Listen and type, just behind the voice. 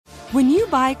When you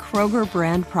buy Kroger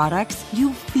brand products,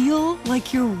 you feel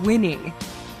like you're winning.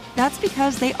 That's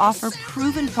because they offer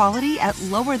proven quality at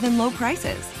lower than low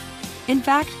prices. In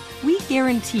fact, we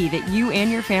guarantee that you and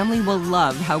your family will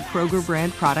love how Kroger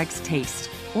brand products taste,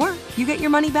 or you get your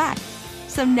money back.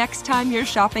 So next time you're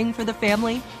shopping for the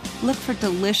family, look for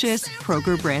delicious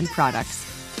Kroger brand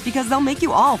products, because they'll make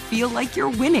you all feel like you're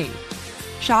winning.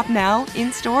 Shop now,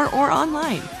 in-store, or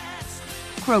online.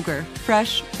 Kroger,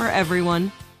 fresh for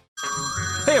everyone.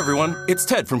 Hey everyone, it's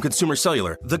Ted from Consumer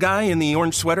Cellular, the guy in the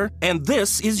orange sweater, and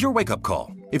this is your wake-up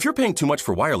call. If you're paying too much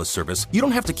for wireless service, you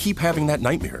don't have to keep having that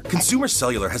nightmare. Consumer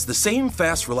Cellular has the same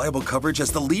fast, reliable coverage as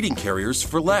the leading carriers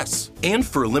for less. And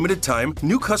for a limited time,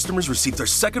 new customers receive their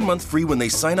second month free when they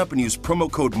sign up and use promo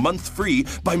code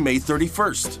MONTHFREE by May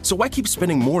 31st. So why keep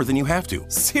spending more than you have to?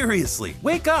 Seriously,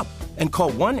 wake up and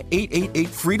call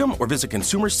 1-888-FREEDOM or visit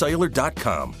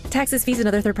consumercellular.com. Taxes, fees, and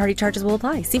other third-party charges will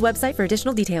apply. See website for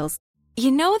additional details.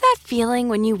 You know that feeling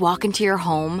when you walk into your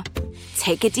home,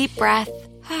 take a deep breath,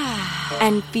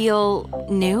 and feel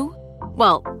new?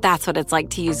 Well, that's what it's like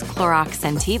to use Clorox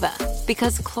Scentiva.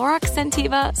 Because Clorox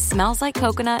Scentiva smells like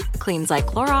coconut, cleans like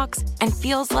Clorox, and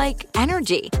feels like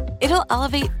energy. It'll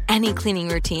elevate any cleaning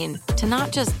routine to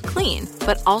not just clean,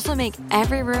 but also make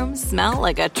every room smell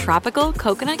like a tropical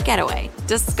coconut getaway.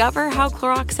 Discover how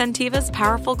Clorox Scentiva's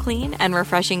powerful clean and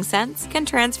refreshing scents can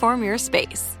transform your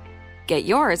space. Get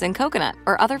yours in coconut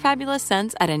or other fabulous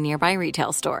scents at a nearby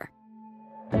retail store.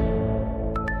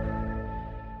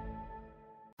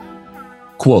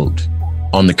 Quote,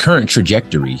 on the current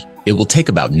trajectory, it will take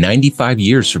about 95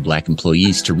 years for Black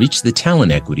employees to reach the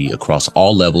talent equity across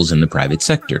all levels in the private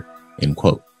sector, end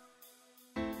quote.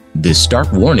 This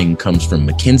stark warning comes from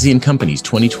McKinsey & Company's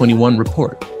 2021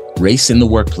 report, Race in the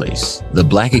Workplace, the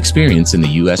Black Experience in the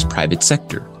U.S. Private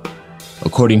Sector.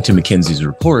 According to McKinsey's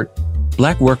report,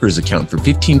 Black workers account for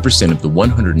 15% of the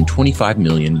 125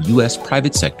 million U.S.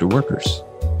 private sector workers.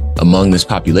 Among this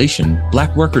population,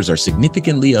 Black workers are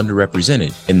significantly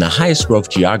underrepresented in the highest growth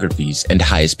geographies and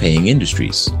highest paying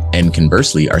industries, and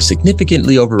conversely are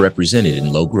significantly overrepresented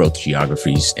in low growth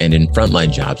geographies and in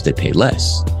frontline jobs that pay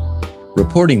less.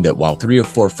 Reporting that while 3 of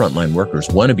 4 frontline workers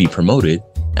want to be promoted,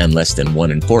 and less than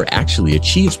 1 in 4 actually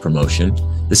achieves promotion,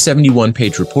 the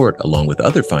 71-page report, along with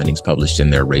other findings published in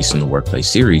their Race in the Workplace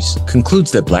series,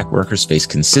 concludes that Black workers face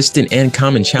consistent and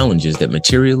common challenges that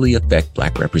materially affect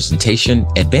Black representation,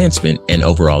 advancement, and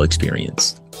overall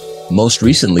experience. Most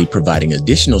recently, providing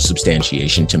additional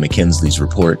substantiation to McKinsey's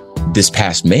report, this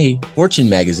past May, Fortune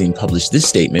magazine published this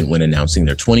statement when announcing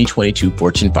their 2022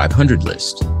 Fortune 500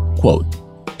 list. Quote,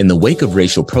 in the wake of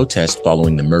racial protest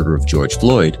following the murder of George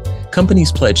Floyd,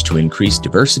 companies pledged to increase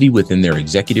diversity within their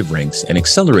executive ranks and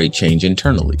accelerate change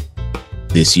internally.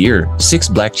 This year, 6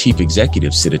 Black chief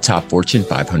executives sit atop Fortune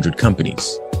 500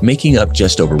 companies, making up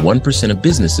just over 1% of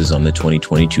businesses on the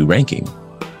 2022 ranking.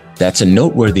 That's a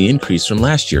noteworthy increase from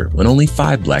last year when only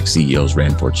 5 Black CEOs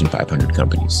ran Fortune 500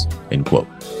 companies, end quote.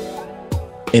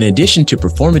 In addition to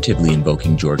performatively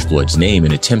invoking George Floyd's name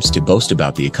in attempts to boast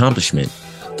about the accomplishment,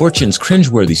 Fortune's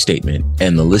cringeworthy statement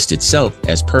and the list itself,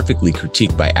 as perfectly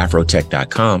critiqued by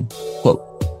Afrotech.com, quote,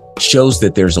 shows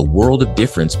that there's a world of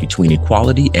difference between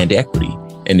equality and equity.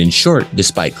 And in short,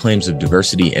 despite claims of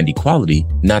diversity and equality,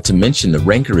 not to mention the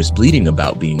rancorous bleating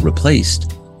about being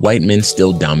replaced, white men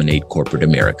still dominate corporate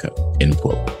America, end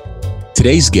quote.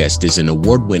 Today's guest is an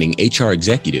award-winning HR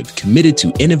executive committed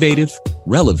to innovative,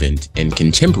 relevant, and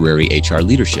contemporary HR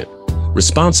leadership.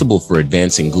 Responsible for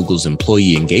advancing Google's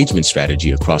employee engagement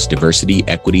strategy across diversity,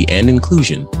 equity, and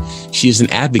inclusion, she is an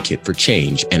advocate for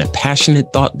change and a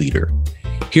passionate thought leader.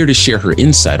 Here to share her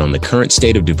insight on the current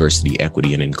state of diversity,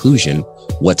 equity, and inclusion,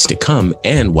 what's to come,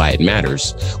 and why it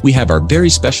matters, we have our very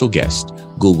special guest,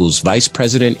 Google's Vice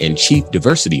President and Chief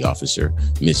Diversity Officer,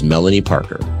 Ms. Melanie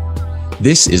Parker.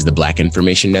 This is the Black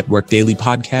Information Network Daily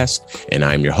Podcast, and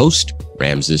I'm your host,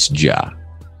 Ramses Ja.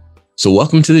 So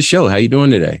welcome to the show. How you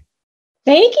doing today?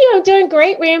 Thank you. I'm doing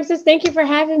great, Ramses. Thank you for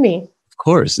having me. Of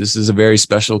course, this is a very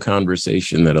special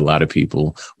conversation that a lot of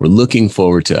people were looking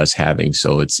forward to us having.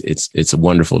 So it's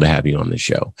wonderful to have you on the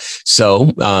show.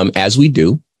 So as we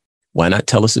do, why not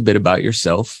tell us a bit about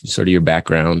yourself, sort of your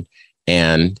background,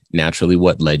 and naturally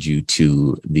what led you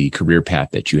to the career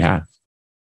path that you have?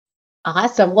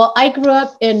 Awesome. Well, I grew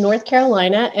up in North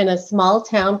Carolina in a small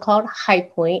town called High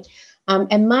Point,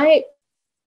 and my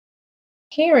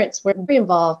parents were very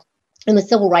involved in the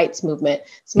civil rights movement.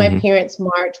 So my parents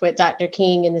marched with Dr.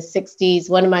 King in the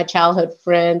 60s. One of my childhood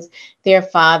friends, their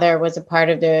father was a part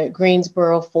of the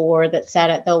Greensboro Four that sat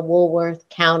at the Woolworth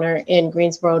counter in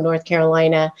Greensboro, North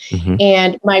Carolina.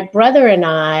 And my brother and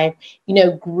I,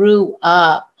 grew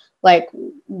up like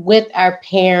with our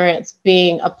parents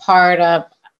being a part of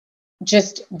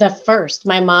just the first.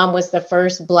 My mom was the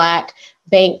first Black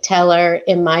bank teller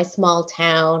in my small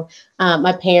town.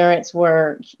 My parents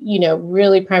were,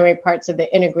 really primary parts of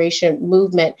the integration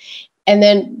movement. And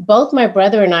then both my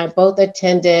brother and I both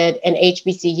attended an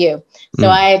HBCU. So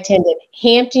I attended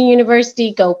Hampton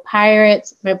University, go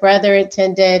Pirates. My brother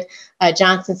attended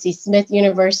Johnson C. Smith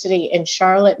University in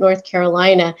Charlotte, North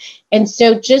Carolina. And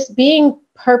so just being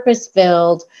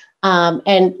purpose-filled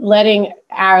and letting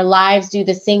our lives do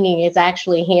the singing is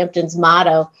actually Hampton's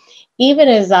motto. Even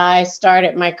as I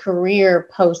started my career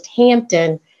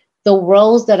post-Hampton, the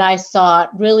roles that I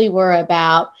sought really were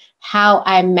about how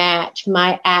I match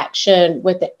my action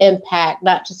with the impact,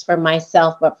 not just for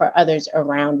myself, but for others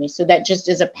around me. So that just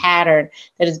is a pattern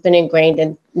that has been ingrained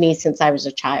in me since I was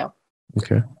a child.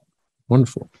 Okay,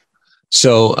 wonderful.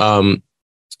 So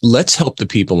let's help the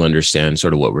people understand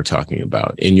sort of what we're talking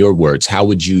about. In your words, how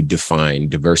would you define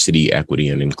diversity, equity,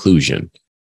 and inclusion?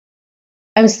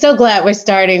 I'm so glad we're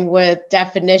starting with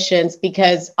definitions,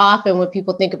 because often when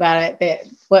people think about it,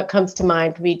 what comes to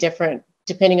mind can be different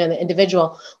depending on the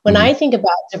individual. When I think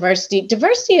about diversity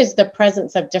is the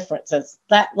presence of differences.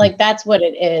 That's what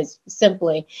it is,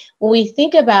 simply. When we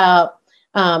think about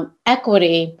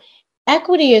equity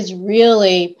is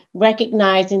really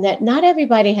recognizing that not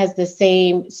everybody has the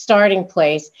same starting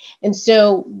place. And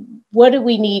so what do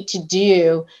we need to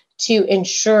do to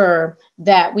ensure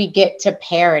that we get to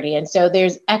parity? And so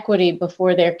there's equity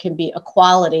before there can be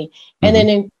equality. And then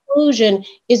inclusion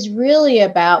is really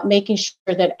about making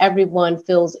sure that everyone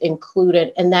feels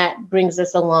included. And that brings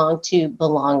us along to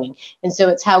belonging. And so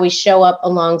it's how we show up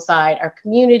alongside our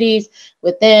communities,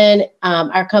 within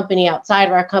our company, outside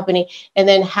of our company. And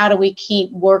then how do we keep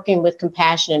working with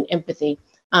compassion and empathy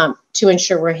to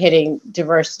ensure we're hitting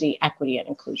diversity, equity, and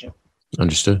inclusion.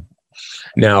 Understood.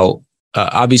 Now,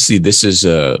 obviously, this is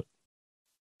a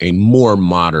more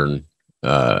modern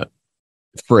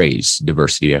phrase,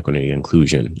 diversity, equity, and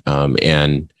inclusion.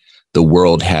 And the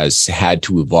world has had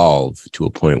to evolve to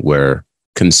a point where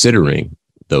considering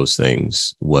those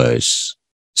things was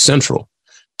central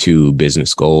to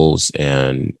business goals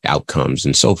and outcomes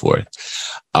and so forth.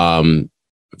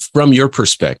 From your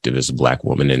perspective as a Black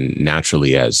woman, and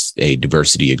naturally as a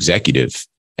diversity executive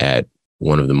at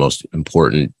one of the most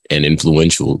important and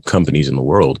influential companies in the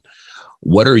world,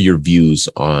 what are your views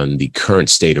on the current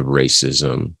state of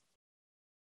racism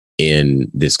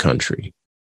in this country?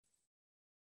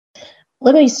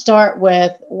 Let me start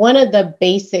with one of the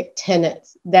basic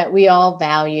tenets that we all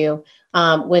value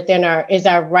within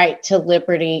our right to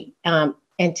liberty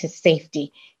and to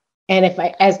safety. And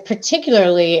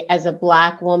particularly as a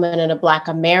Black woman and a Black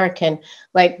American,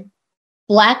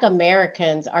 Black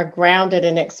Americans are grounded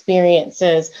in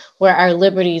experiences where our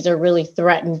liberties are really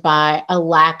threatened by a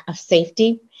lack of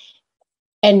safety.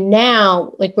 And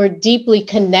now, we're deeply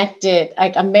connected,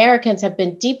 Americans have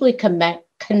been deeply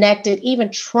connected,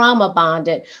 even trauma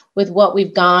bonded with what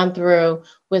we've gone through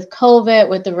with COVID,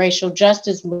 with the racial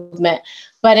justice movement.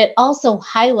 But it also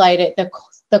highlighted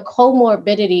the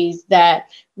comorbidities that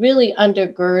really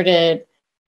undergirded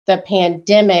the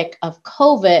pandemic of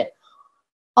COVID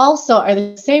also are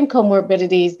the same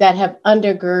comorbidities that have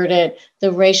undergirded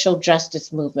the racial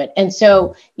justice movement. And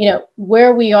so,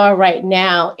 where we are right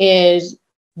now is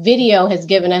video has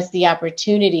given us the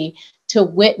opportunity to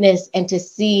witness and to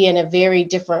see in a very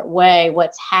different way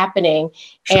what's happening.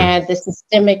 Sure. And the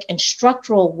systemic and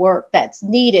structural work that's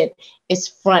needed is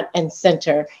front and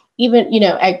center. Even,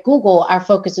 at Google, our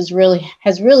focus has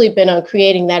really been on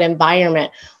creating that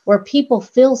environment where people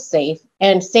feel safe,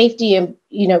 and safety,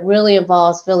 really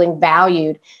involves feeling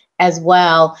valued as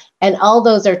well. And all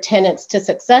those are tenets to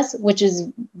success, which is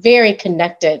very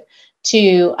connected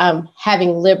to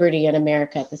having liberty in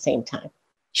America at the same time.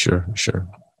 Sure.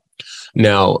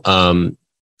 Now,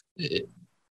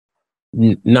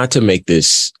 not to make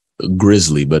this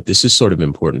grisly, but this is sort of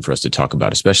important for us to talk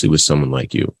about, especially with someone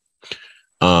like you.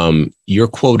 You're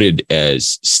quoted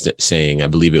as saying, I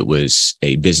believe it was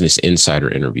a Business Insider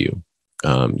interview.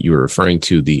 You were referring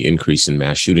to the increase in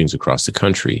mass shootings across the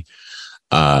country.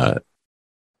 I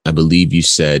believe you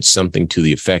said something to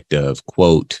the effect of,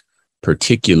 quote,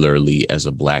 particularly as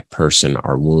a Black person,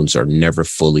 our wounds are never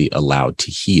fully allowed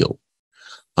to heal.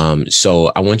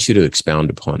 So I want you to expound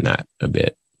upon that a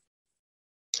bit.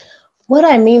 What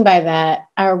I mean by that,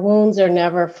 our wounds are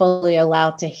never fully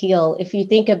allowed to heal. If you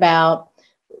think about,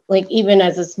 even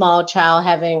as a small child,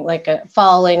 having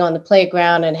falling on the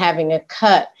playground and having a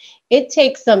cut, it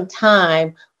takes some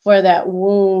time for that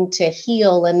wound to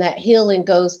heal, and that healing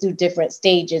goes through different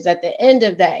stages. At the end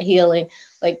of that healing,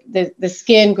 like the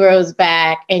skin grows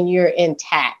back and you're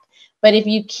intact. But if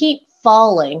you keep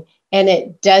falling and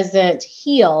it doesn't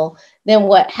heal, then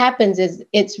what happens is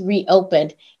it's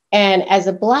reopened. And as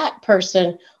a Black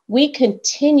person, we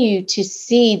continue to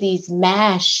see these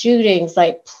mass shootings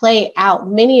like play out,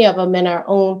 many of them in our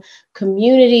own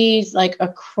communities, like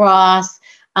across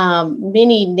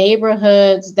many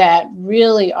neighborhoods that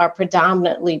really are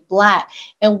predominantly Black.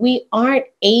 And we aren't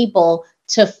able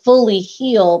to fully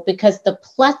heal because the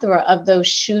plethora of those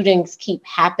shootings keep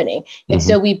happening. And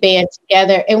so we band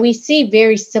together and we see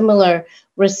very similar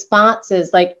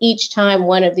responses. Like each time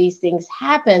one of these things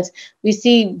happens, we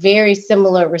see very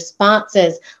similar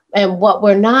responses. And what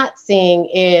we're not seeing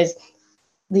is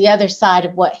the other side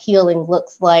of what healing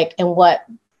looks like and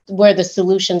where the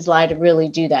solutions lie to really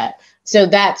do that. So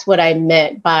that's what I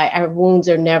meant by our wounds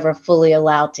are never fully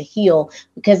allowed to heal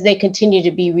because they continue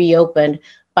to be reopened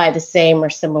by the same or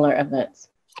similar events.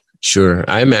 Sure.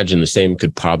 I imagine the same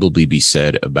could probably be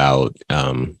said about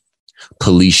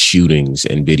police shootings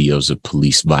and videos of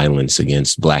police violence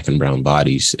against Black and brown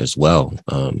bodies as well.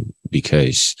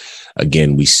 Because,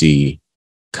 again, we see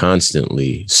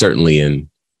constantly, certainly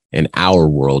in our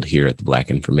world here at the Black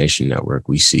Information Network,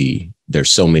 we see there's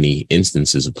so many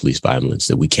instances of police violence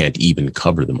that we can't even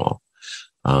cover them all.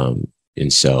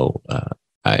 And so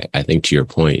I think to your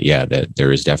point, yeah, that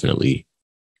there is definitely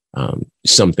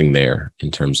something there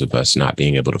in terms of us not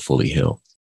being able to fully heal.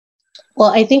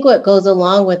 Well, I think what goes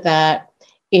along with that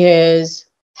is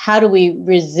how do we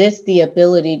resist the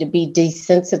ability to be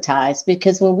desensitized?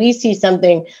 Because when we see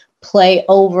something play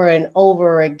over and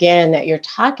over again that you're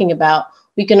talking about,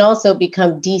 we can also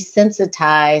become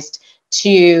desensitized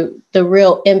to the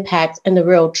real impact and the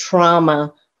real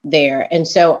trauma there. And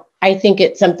so I think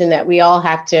it's something that we all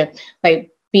have to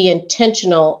be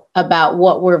intentional about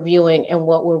what we're viewing and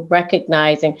what we're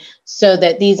recognizing so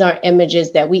that these aren't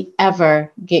images that we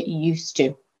ever get used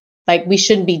to. Like we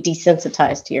shouldn't be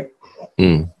desensitized here.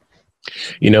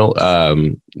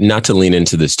 Not to lean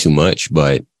into this too much,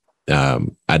 but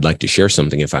I'd like to share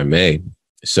something if I may.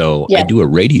 So I do a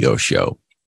radio show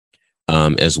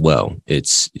as well.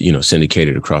 It's,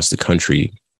 syndicated across the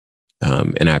country.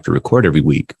 And I have to record every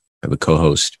week. I have a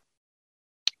co-host.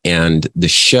 And the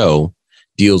show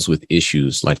deals with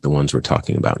issues like the ones we're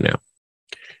talking about now.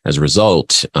 As a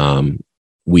result,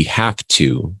 we have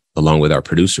to, along with our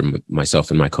producer,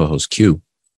 myself and my co-host Q,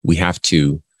 we have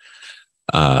to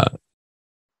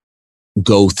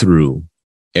go through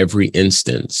every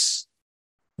instance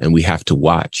and we have to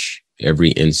watch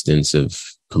every instance of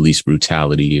police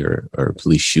brutality or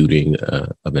police shooting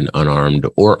of an unarmed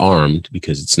or armed,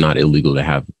 because it's not illegal to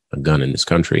have a gun in this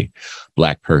country,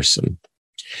 Black person.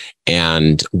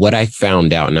 And what I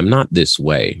found out, and I'm not this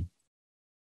way,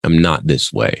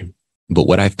 but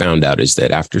what I found out is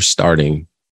that after starting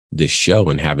this show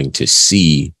and having to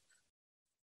see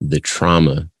the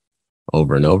trauma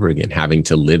over and over again, having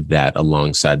to live that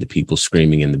alongside the people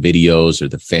screaming in the videos or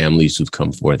the families who've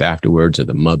come forth afterwards or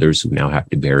the mothers who now have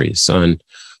to bury a son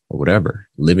or whatever,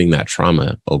 living that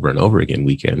trauma over and over again,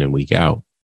 week in and week out,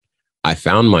 I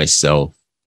found myself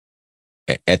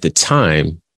at the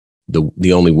time,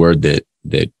 the only word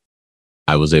that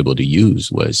I was able to use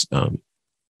was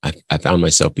I found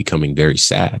myself becoming very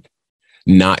sad,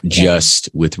 not just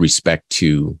with respect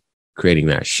to creating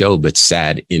that show, but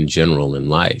sad in general in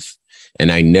life.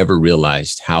 And I never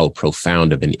realized how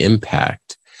profound of an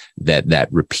impact that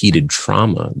repeated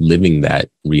trauma, living that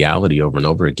reality over and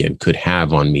over again, could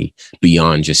have on me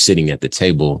beyond just sitting at the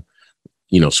table,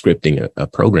 scripting a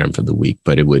program for the week.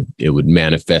 But it would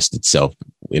manifest itself,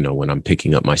 when I'm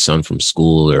picking up my son from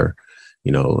school or,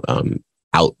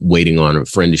 out waiting on a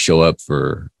friend to show up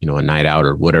for, a night out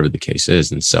or whatever the case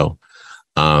is. And so,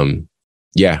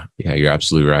 yeah, you're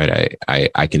absolutely right.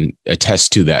 I can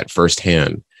attest to that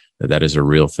firsthand. That is a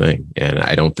real thing. And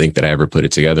I don't think that I ever put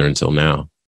it together until now.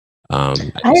 I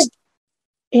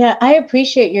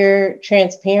appreciate your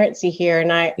transparency here.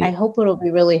 And I hope it'll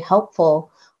be really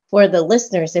helpful for the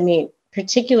listeners. I mean,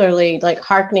 particularly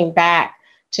hearkening back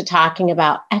to talking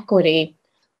about equity.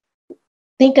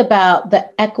 Think about the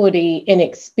equity and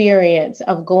experience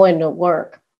of going to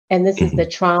work. And this is the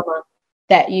trauma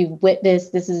that you've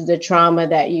witnessed. This is the trauma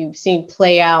that you've seen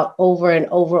play out over and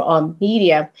over on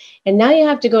media. And now you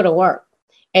have to go to work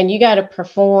and you got to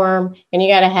perform and you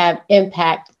got to have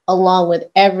impact along with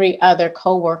every other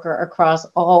coworker across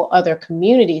all other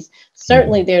communities.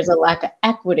 Certainly there's a lack of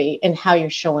equity in how you're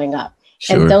showing up.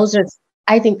 Sure. And those are,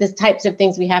 I think, the types of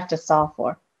things we have to solve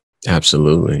for.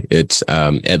 Absolutely. It's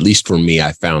at least for me,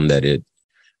 I found that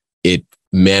it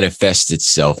manifests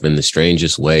itself in the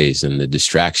strangest ways, and the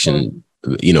distraction,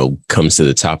 comes to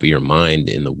the top of your mind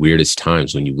in the weirdest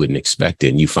times when you wouldn't expect it.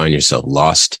 And you find yourself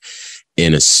lost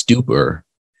in a stupor,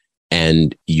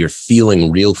 and you're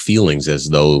feeling real feelings as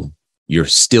though you're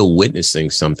still witnessing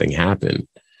something happen,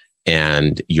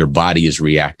 and your body is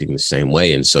reacting the same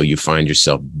way. And so you find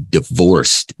yourself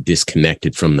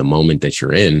disconnected from the moment that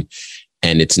you're in.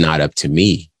 And it's not up to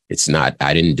me.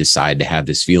 I didn't decide to have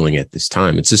this feeling at this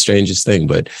time. It's the strangest thing,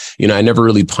 but, I never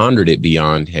really pondered it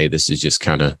beyond, hey, this is just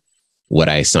kind of what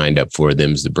I signed up for.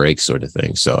 Them's the break sort of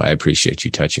thing. So I appreciate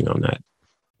you touching on that.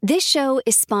 This show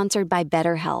is sponsored by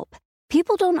BetterHelp.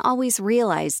 People don't always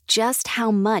realize just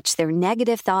how much their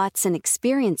negative thoughts and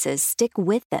experiences stick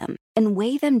with them and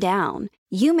weigh them down.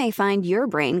 You may find your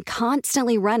brain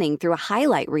constantly running through a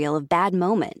highlight reel of bad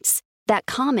moments. That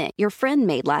comment your friend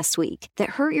made last week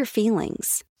that hurt your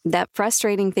feelings. That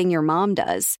frustrating thing your mom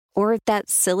does, or that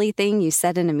silly thing you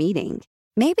said in a meeting.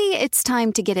 Maybe it's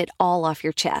time to get it all off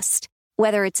your chest.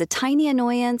 Whether it's a tiny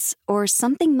annoyance or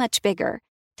something much bigger,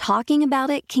 talking about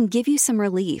it can give you some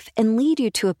relief and lead you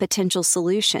to a potential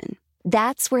solution.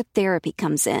 That's where therapy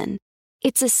comes in.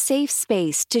 It's a safe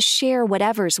space to share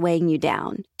whatever's weighing you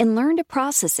down and learn to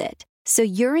process it so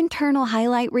your internal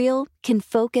highlight reel can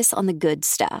focus on the good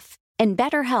stuff. And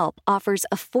BetterHelp offers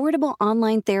affordable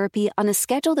online therapy on a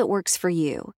schedule that works for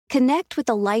you. Connect with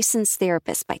a licensed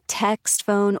therapist by text,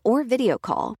 phone, or video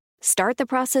call. Start the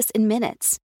process in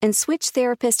minutes and switch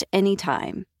therapist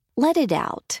anytime. Let it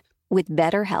out with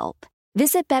BetterHelp.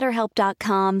 Visit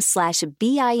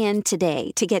BetterHelp.com/BIN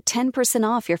today to get 10%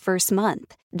 off your first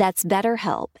month. That's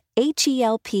BetterHelp,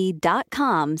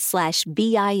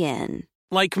 HELP.com/BIN.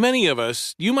 Like many of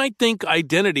us, you might think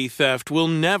identity theft will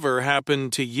never happen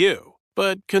to you.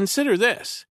 But consider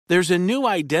this. There's a new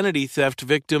identity theft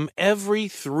victim every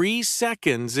 3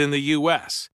 seconds in the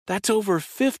U.S. That's over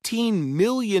 15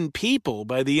 million people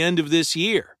by the end of this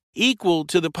year, equal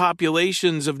to the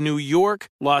populations of New York,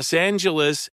 Los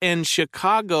Angeles, and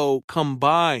Chicago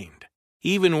combined.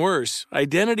 Even worse,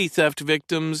 identity theft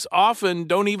victims often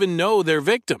don't even know they're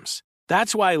victims.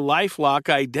 That's why LifeLock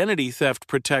Identity Theft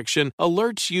Protection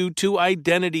alerts you to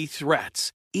identity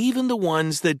threats, even the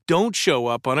ones that don't show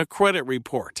up on a credit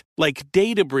report, like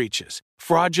data breaches,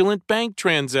 fraudulent bank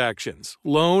transactions,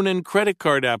 loan and credit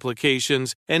card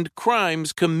applications, and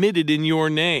crimes committed in your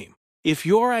name. If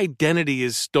your identity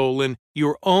is stolen,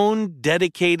 your own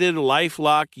dedicated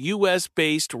LifeLock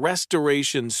U.S.-based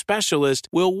restoration specialist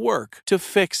will work to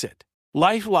fix it.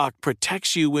 LifeLock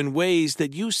protects you in ways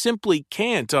that you simply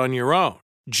can't on your own.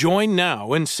 Join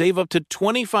now and save up to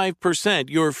 25%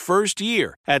 your first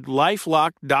year at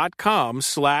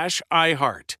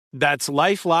LifeLock.com/iHeart. That's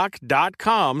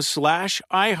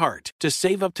LifeLock.com/iHeart to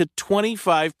save up to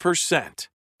 25%.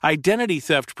 Identity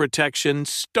theft protection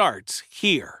starts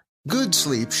here. Good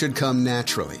sleep should come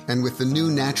naturally, and with the new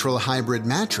Natural Hybrid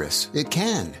mattress, it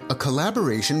can. A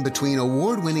collaboration between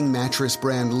award-winning mattress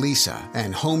brand Leesa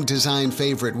and home design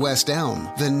favorite West Elm,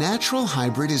 the Natural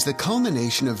Hybrid is the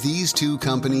culmination of these two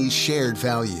companies' shared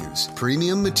values: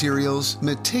 premium materials,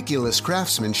 meticulous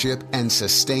craftsmanship, and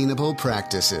sustainable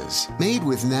practices. Made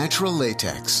with natural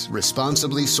latex,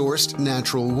 responsibly sourced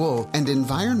natural wool, and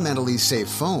environmentally safe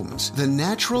foams, the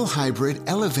Natural Hybrid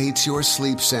elevates your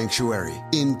sleep sanctuary,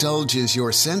 indulges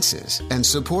your senses, and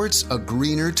supports a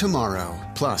greener tomorrow.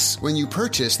 Plus, when you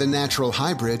purchase the Natural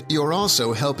Hybrid, you're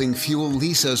also helping fuel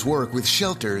Leesa's work with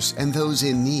shelters and those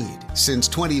in need. Since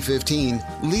 2015,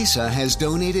 Leesa has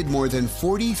donated more than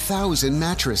 40,000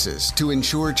 mattresses to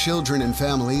ensure children and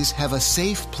families have a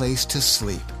safe place to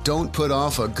sleep. Don't put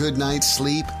off a good night's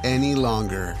sleep any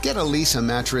longer. Get a Leesa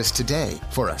mattress today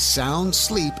for a sound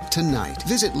sleep tonight.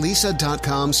 Visit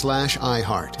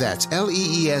Leesa.com/iHeart. That's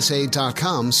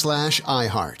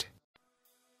LEESA.com/iHeart.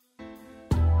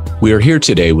 We are here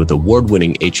today with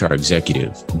award-winning HR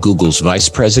executive, Google's Vice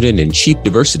President and Chief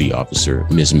Diversity Officer,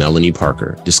 Ms. Melanie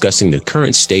Parker, discussing the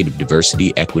current state of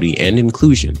diversity, equity, and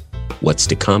inclusion, what's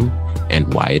to come,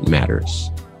 and why it matters.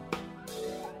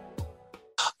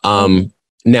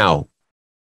 Now,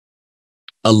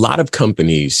 a lot of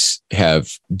companies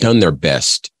have done their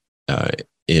best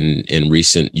in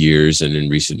recent years and in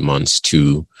recent months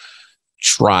to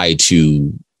try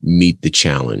to meet the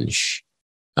challenge.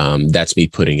 That's me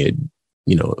putting it,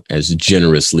 as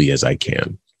generously as I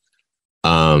can.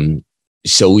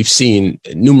 So we've seen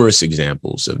numerous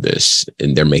examples of this,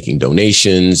 and they're making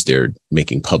donations, they're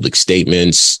making public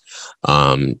statements,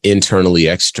 internally,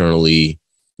 externally.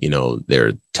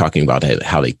 They're talking about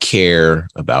how they care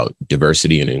about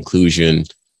diversity and inclusion,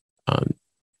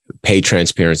 pay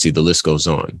transparency, the list goes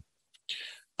on.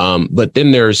 But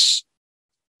then there's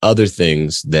other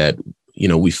things that,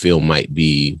 we feel might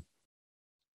be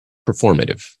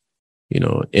performative,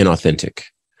 inauthentic.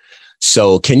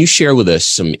 So can you share with us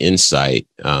some insight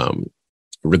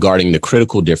regarding the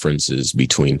critical differences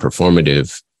between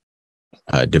performative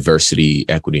diversity,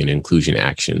 equity, and inclusion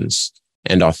actions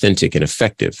and authentic and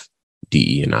effective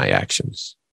DE&I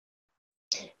actions?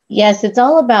 Yes, it's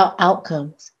all about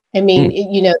outcomes. I mean,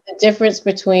 the difference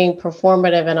between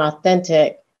performative and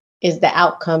authentic is the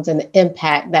outcomes and the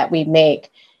impact that we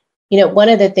make. One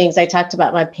of the things I talked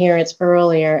about my parents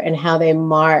earlier and how they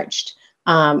marched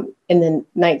in the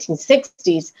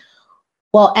 1960s.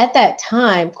 Well, at that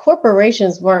time,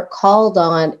 corporations weren't called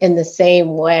on in the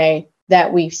same way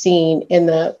that we've seen in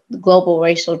the global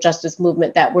racial justice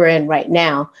movement that we're in right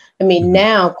now. I mean,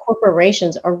 now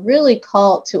corporations are really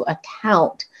called to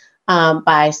account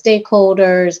by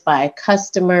stakeholders, by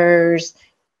customers,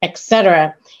 et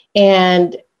cetera.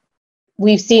 And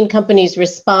we've seen companies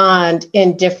respond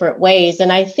in different ways.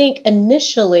 And I think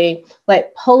initially,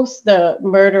 like post the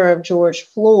murder of George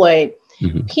Floyd,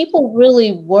 people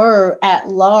really were at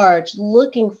large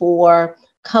looking for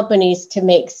companies to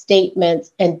make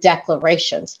statements and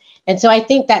declarations. And so I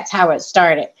think that's how it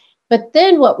started. But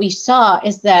then what we saw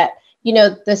is that,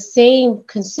 the same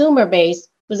consumer base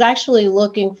was actually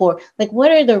looking for, like, what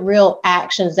are the real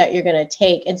actions that you're going to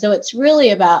take? And so it's really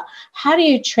about how do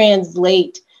you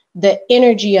translate the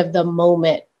energy of the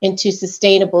moment into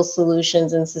sustainable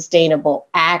solutions and sustainable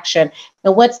action?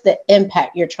 And what's the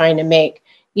impact you're trying to make?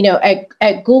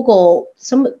 At Google,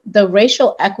 some of the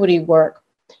racial equity work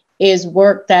is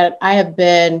work that I have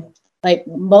been like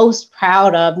most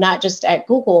proud of, not just at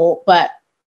Google, but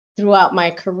throughout my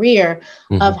career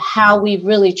of how we've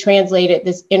really translated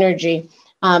this energy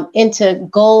into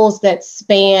goals that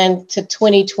span to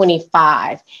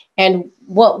 2025. And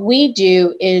what we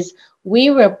do is we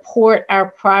report our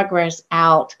progress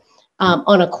out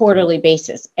on a quarterly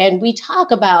basis. And we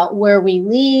talk about where we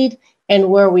lead and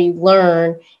where we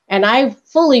learn. And I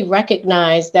fully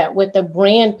recognize that with the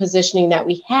brand positioning that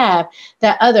we have,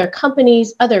 that other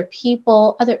companies, other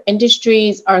people, other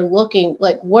industries are looking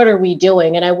like, what are we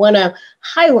doing? And I want to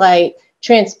highlight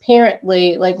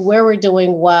transparently, like where we're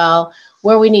doing well,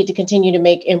 where we need to continue to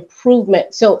make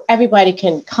improvement so everybody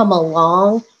can come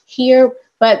along here.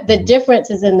 But the difference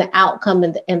is in the outcome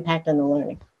and the impact and the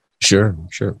learning. Sure.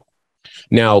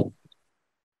 Now,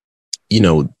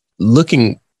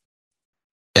 looking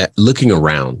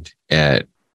around at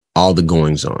all the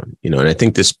goings on, and I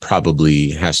think this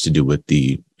probably has to do with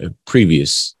the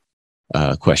previous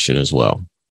question as well.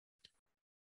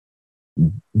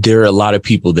 There are a lot of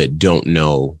people that don't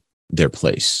know their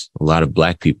place, a lot of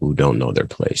Black people who don't know their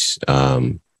place.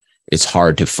 It's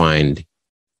hard to find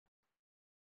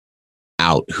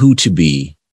out who to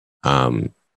be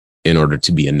in order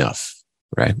to be enough,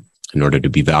 right? In order to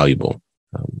be valuable.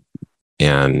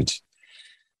 And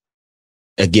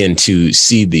again, to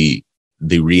see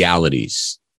the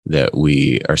realities that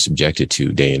we are subjected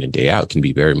to day in and day out can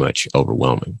be very much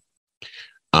overwhelming.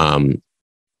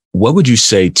 What would you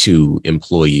say to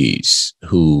employees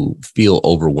who feel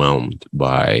overwhelmed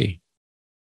by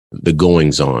the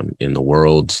goings on in the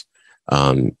world,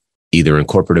 either in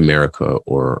corporate America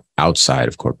or outside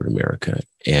of corporate America?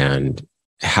 And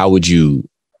what would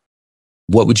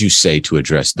you say to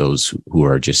address those who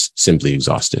are just simply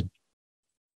exhausted?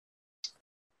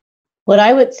 What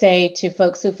I would say to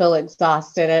folks who feel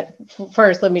exhausted,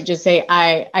 first, let me just say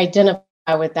I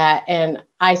identify with that. And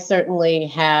I certainly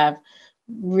have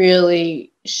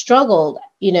really struggled,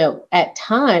 at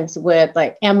times with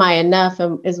like, am I enough?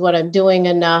 Is what I'm doing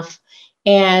enough?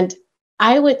 And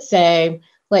I would say,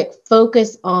 like,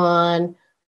 focus on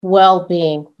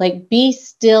well-being, like be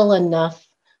still enough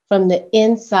from the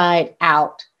inside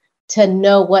out to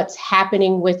know what's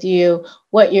happening with you,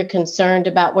 what you're concerned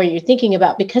about, what you're thinking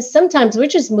about, because sometimes we're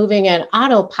just moving on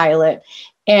autopilot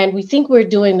and we think we're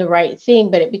doing the right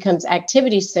thing, but it becomes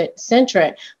activity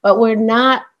centric, but we're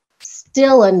not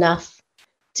still enough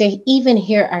to even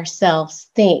hear ourselves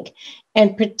think.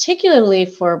 And particularly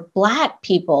for Black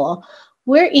people,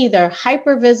 we're either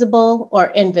hyper visible or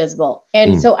invisible.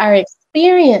 And so our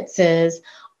experiences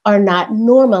are not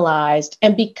normalized.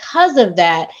 And because of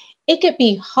that, it could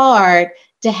be hard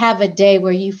to have a day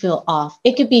where you feel off.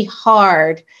 It could be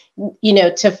hard,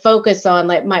 to focus on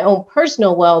like my own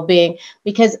personal well-being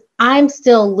because I'm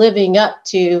still living up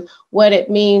to what it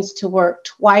means to work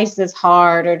twice as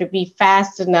hard or to be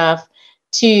fast enough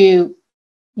to,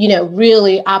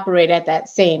 really operate at that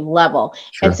same level.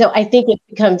 Sure. And so I think it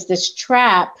becomes this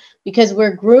trap because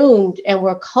we're groomed and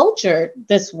we're cultured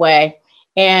this way.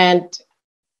 And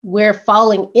we're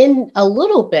falling in a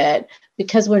little bit,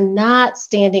 because we're not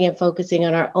standing and focusing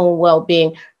on our own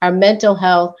well-being, our mental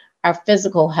health, our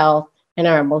physical health, and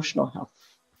our emotional health.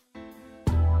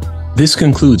 This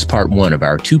concludes part one of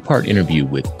our two-part interview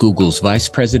with Google's Vice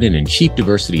President and Chief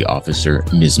Diversity Officer,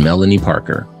 Ms. Melanie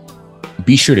Parker.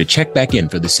 Be sure to check back in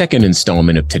for the second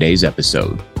installment of today's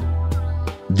episode.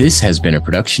 This has been a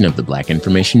production of the Black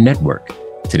Information Network.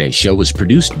 Today's show was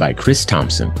produced by Chris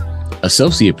Thompson.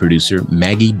 Associate producer,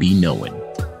 Maggie B. Nowen.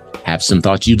 Have some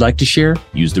thoughts you'd like to share?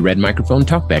 Use the red microphone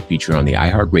talkback feature on the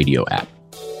iHeartRadio app.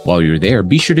 While you're there,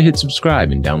 be sure to hit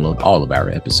subscribe and download all of our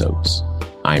episodes.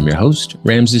 I'm your host,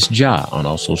 Ramses Ja, on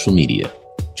all social media.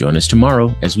 Join us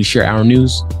tomorrow as we share our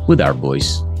news with our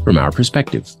voice from our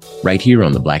perspective, right here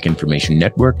on the Black Information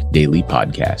Network Daily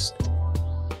Podcast.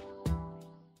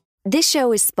 This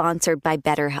show is sponsored by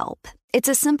BetterHelp. It's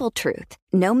a simple truth.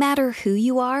 No matter who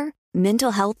you are,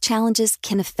 mental health challenges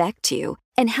can affect you,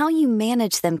 and how you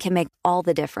manage them can make all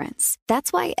the difference.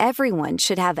 That's why everyone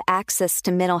should have access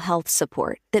to mental health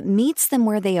support that meets them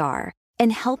where they are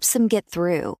and helps them get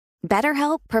through.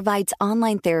 BetterHelp provides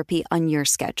online therapy on your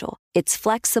schedule. It's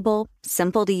flexible,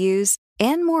 simple to use,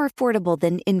 and more affordable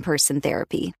than in-person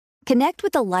therapy. Connect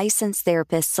with a licensed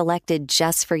therapist selected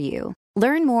just for you.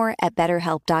 Learn more at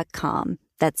BetterHelp.com.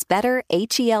 That's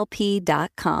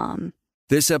BetterHelp.com.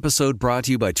 This episode brought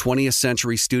to you by 20th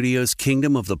Century Studios'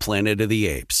 Kingdom of the Planet of the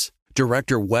Apes.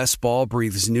 Director Wes Ball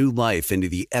breathes new life into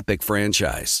the epic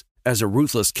franchise. As a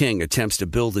ruthless king attempts to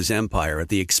build his empire at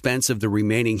the expense of the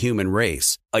remaining human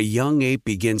race, a young ape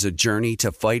begins a journey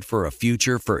to fight for a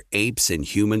future for apes and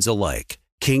humans alike.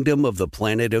 Kingdom of the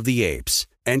Planet of the Apes.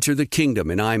 Enter the kingdom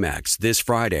in IMAX this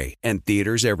Friday and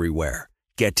theaters everywhere.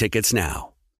 Get tickets now.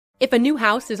 If a new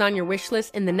house is on your wish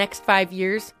list in the next 5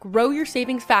 years, grow your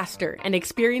savings faster and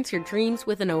experience your dreams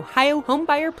with an Ohio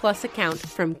Homebuyer Plus account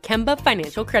from Kemba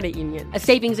Financial Credit Union. A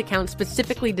savings account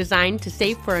specifically designed to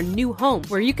save for a new home,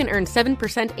 where you can earn 7%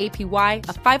 APY,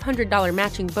 a $500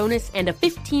 matching bonus, and a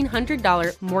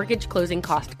 $1,500 mortgage closing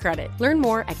cost credit. Learn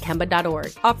more at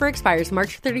Kemba.org. Offer expires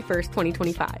March 31st,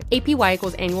 2025. APY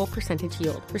equals annual percentage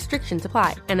yield. Restrictions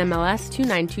apply. NMLS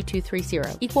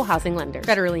 292230. Equal housing lender.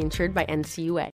 Federally insured by NCUA.